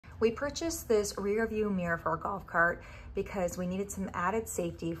We purchased this rear view mirror for our golf cart because we needed some added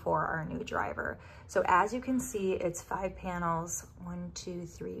safety for our new driver. So as you can see, it's 5 panels, 1, 2,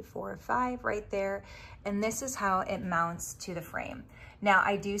 3, 4, 5 right there. And this is how it mounts to the frame. Now,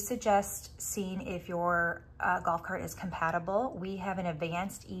 I do suggest seeing if your golf cart is compatible. We have an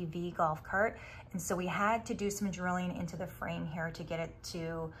advanced EV golf cart, and so we had to do some drilling into the frame here to get it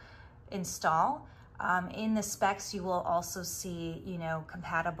to install. In the specs, you will also see, you know,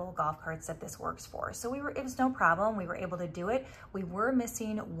 compatible golf carts that this works for. So it was no problem. We were able to do it. We were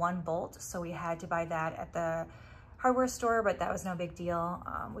missing 1 bolt, so we had to buy that at the hardware store, but that was no big deal.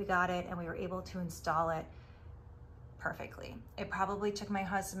 We got it and we were able to install it perfectly. It probably took my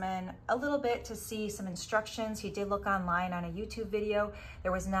husband a little bit to see some instructions. He did look online on a YouTube video.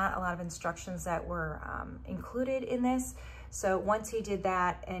 There was not a lot of instructions that were included in this. So once he did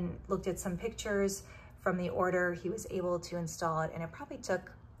that and looked at some pictures from the order, he was able to install it, and it probably took,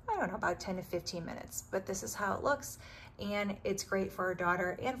 I don't know, about 10 to 15 minutes, but this is how it looks. And it's great for our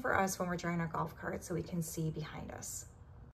daughter and for us when we're driving our golf cart so we can see behind us.